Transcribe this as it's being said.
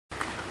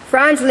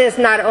Franz Liszt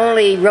not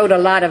only wrote a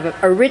lot of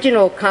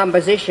original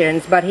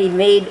compositions, but he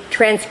made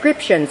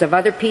transcriptions of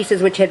other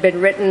pieces which had been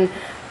written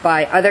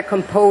by other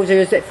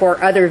composers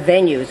for other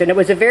venues, and it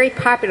was a very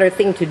popular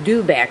thing to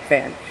do back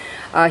then.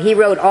 He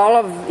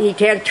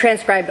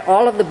transcribed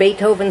all of the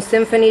Beethoven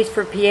symphonies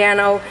for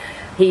piano.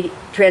 He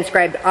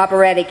transcribed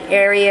operatic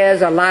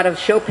arias, a lot of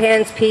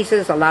Chopin's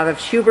pieces, a lot of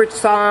Schubert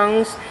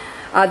songs.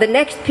 The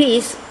next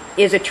piece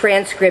is a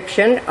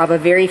transcription of a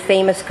very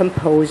famous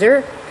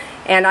composer,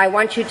 and I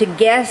want you to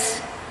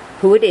guess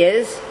who it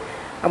is.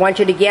 I want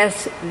you to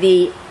guess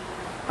the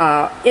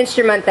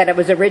instrument that it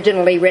was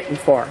originally written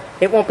for.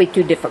 It won't be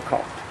too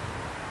difficult.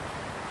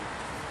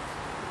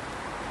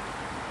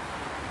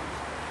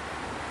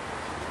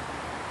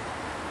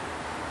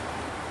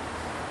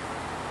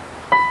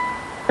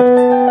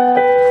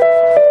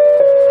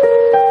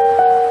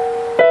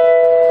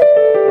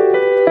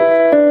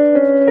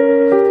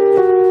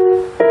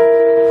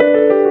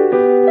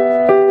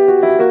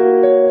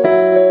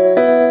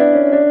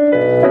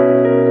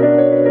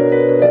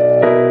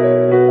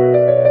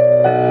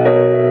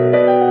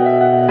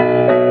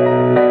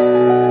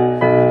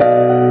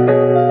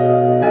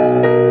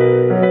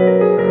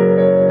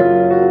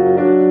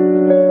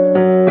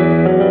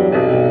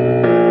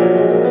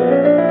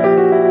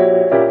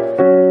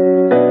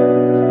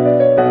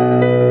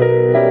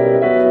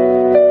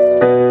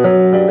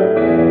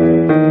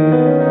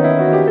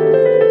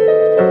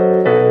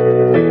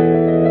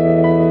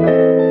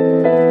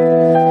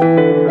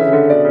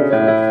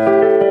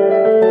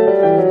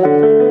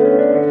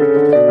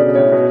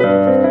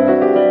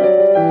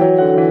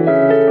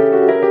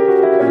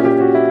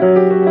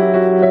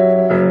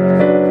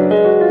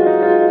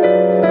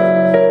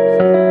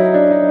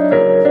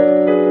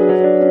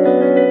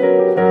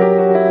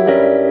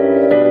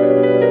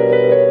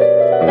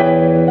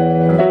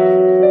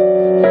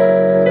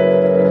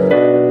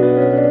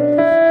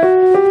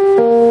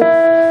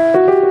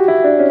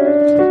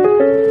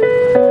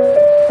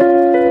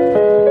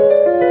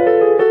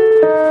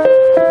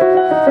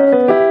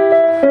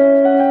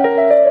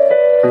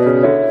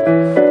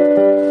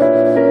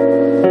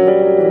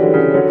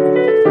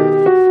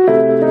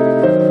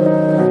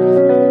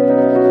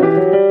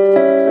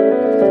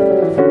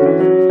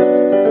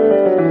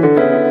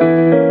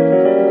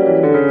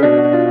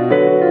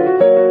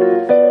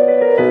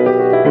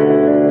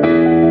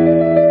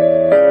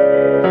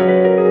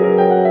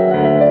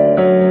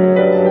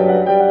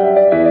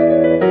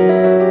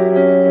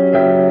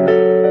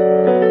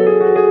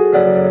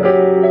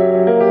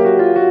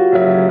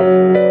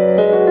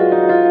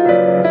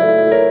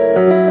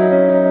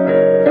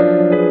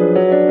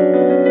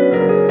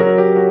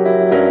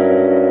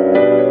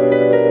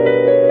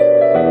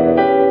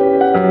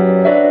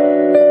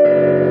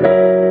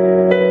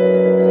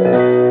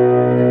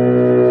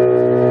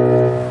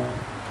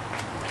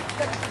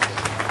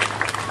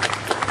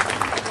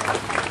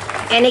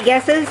 Any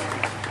guesses?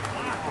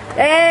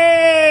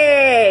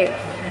 Hey!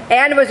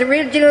 And it was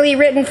originally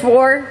written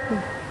for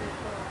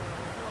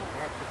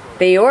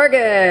the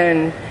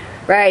organ.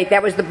 Right,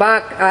 that was the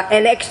Bach,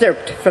 an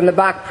excerpt from the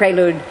Bach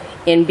Prelude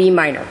in B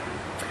minor.